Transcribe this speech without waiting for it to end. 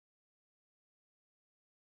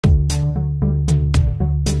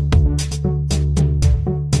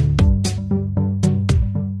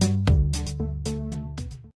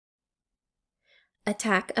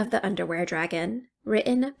Attack of the Underwear Dragon,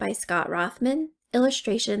 written by Scott Rothman,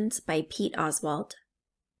 illustrations by Pete Oswald.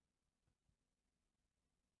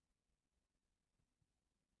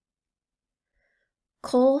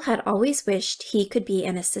 Cole had always wished he could be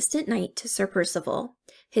an assistant knight to Sir Percival,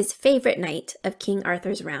 his favorite knight of King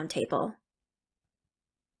Arthur's Round Table.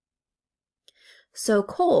 So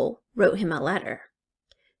Cole wrote him a letter.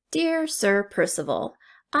 "Dear Sir Percival,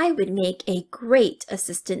 I would make a great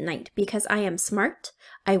assistant knight because I am smart,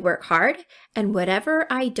 I work hard, and whatever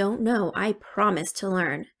I don't know, I promise to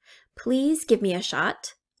learn. Please give me a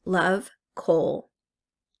shot. Love, Cole."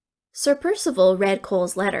 Sir Percival read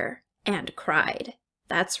Cole's letter and cried.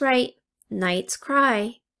 That's right, knights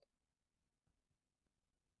cry.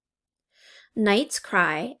 Knights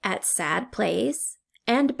cry at sad plays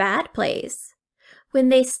and bad plays, when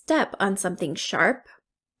they step on something sharp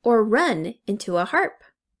or run into a harp,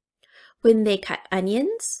 when they cut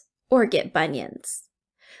onions or get bunions,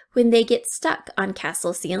 when they get stuck on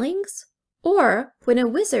castle ceilings, or when a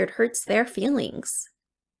wizard hurts their feelings.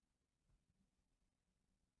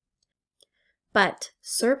 But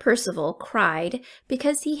Sir Percival cried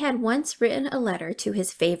because he had once written a letter to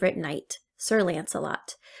his favorite knight, Sir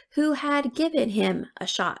Lancelot, who had given him a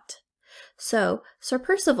shot. So Sir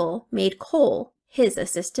Percival made Cole his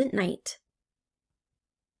assistant knight.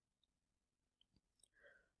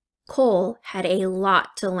 Cole had a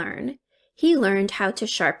lot to learn. He learned how to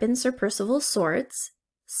sharpen Sir Percival's swords,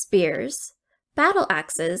 spears, battle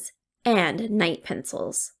axes, and knight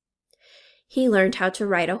pencils. He learned how to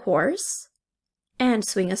ride a horse and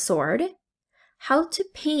swing a sword, how to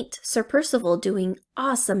paint Sir Percival doing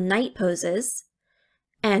awesome knight poses,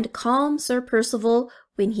 and calm Sir Percival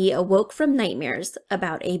when he awoke from nightmares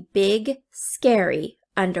about a big, scary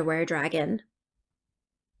underwear dragon.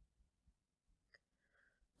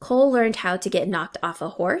 Cole learned how to get knocked off a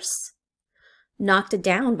horse, knocked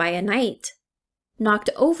down by a knight, knocked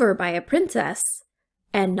over by a princess,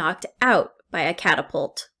 and knocked out by a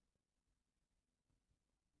catapult.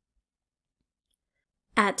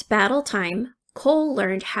 At battle time, Cole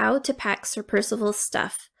learned how to pack Sir Percival's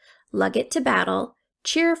stuff, lug it to battle,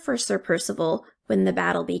 cheer for Sir Percival when the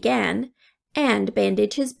battle began, and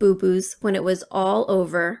bandage his boo-boos when it was all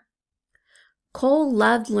over. Cole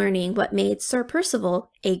loved learning what made Sir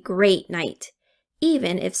Percival a great knight,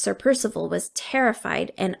 even if Sir Percival was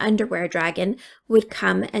terrified an underwear dragon would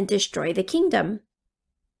come and destroy the kingdom.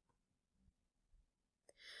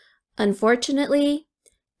 Unfortunately,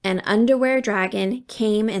 an underwear dragon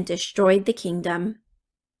came and destroyed the kingdom.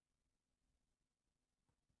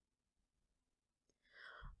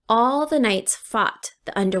 All the knights fought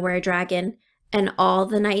the underwear dragon, and all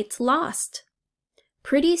the knights lost.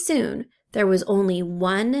 Pretty soon, there was only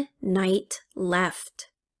one knight left.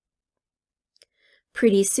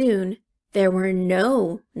 Pretty soon, there were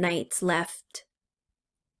no knights left.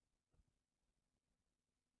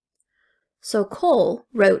 So Cole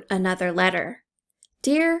wrote another letter.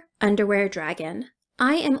 "Dear Underwear Dragon,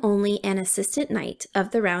 I am only an assistant knight of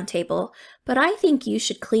the Round Table, but I think you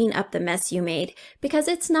should clean up the mess you made because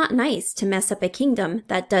it's not nice to mess up a kingdom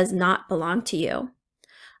that does not belong to you.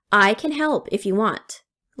 I can help if you want.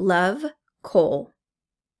 Love, Cole."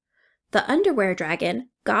 The Underwear Dragon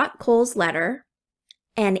got Cole's letter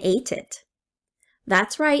and ate it.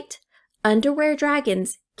 That's right, underwear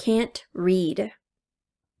dragons can't read.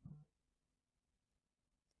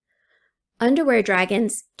 Underwear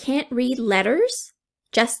dragons can't read letters,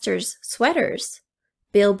 jesters' sweaters,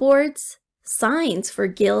 billboards, signs for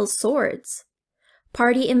Gil's swords,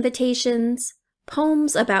 party invitations,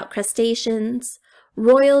 poems about crustaceans,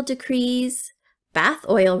 royal decrees, bath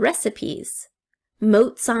oil recipes,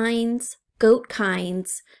 moat signs, goat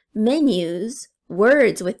kinds, menus,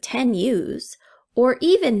 words with 10 U's, or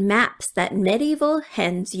even maps that medieval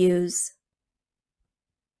hens use.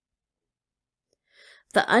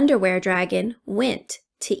 The underwear dragon went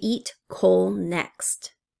to eat Cole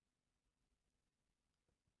next.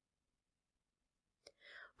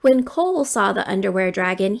 When Cole saw the underwear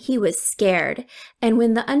dragon, he was scared, and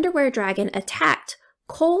when the underwear dragon attacked,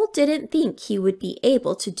 Cole didn't think he would be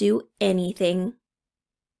able to do anything.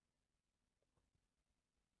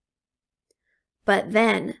 But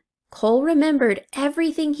then, Cole remembered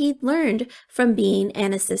everything he'd learned from being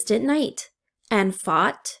an assistant knight, and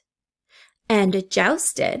fought, and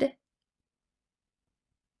jousted,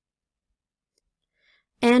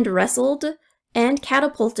 and wrestled and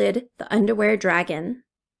catapulted the underwear dragon,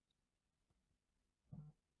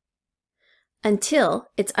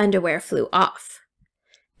 until its underwear flew off,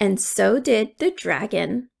 and so did the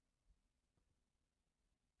dragon.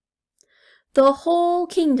 The whole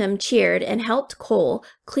kingdom cheered and helped Cole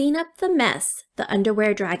clean up the mess the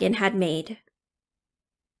underwear dragon had made.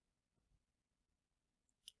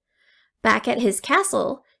 Back at his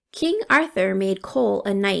castle, King Arthur made Cole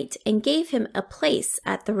a knight and gave him a place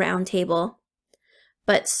at the round table.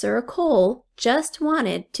 But Sir Cole just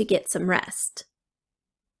wanted to get some rest.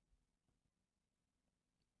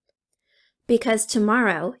 Because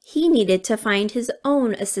tomorrow he needed to find his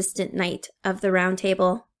own assistant knight of the round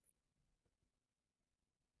table.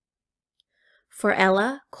 For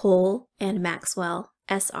Ella, Cole, and Maxwell,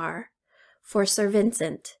 S.R. For Sir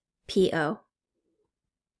Vincent, P.O.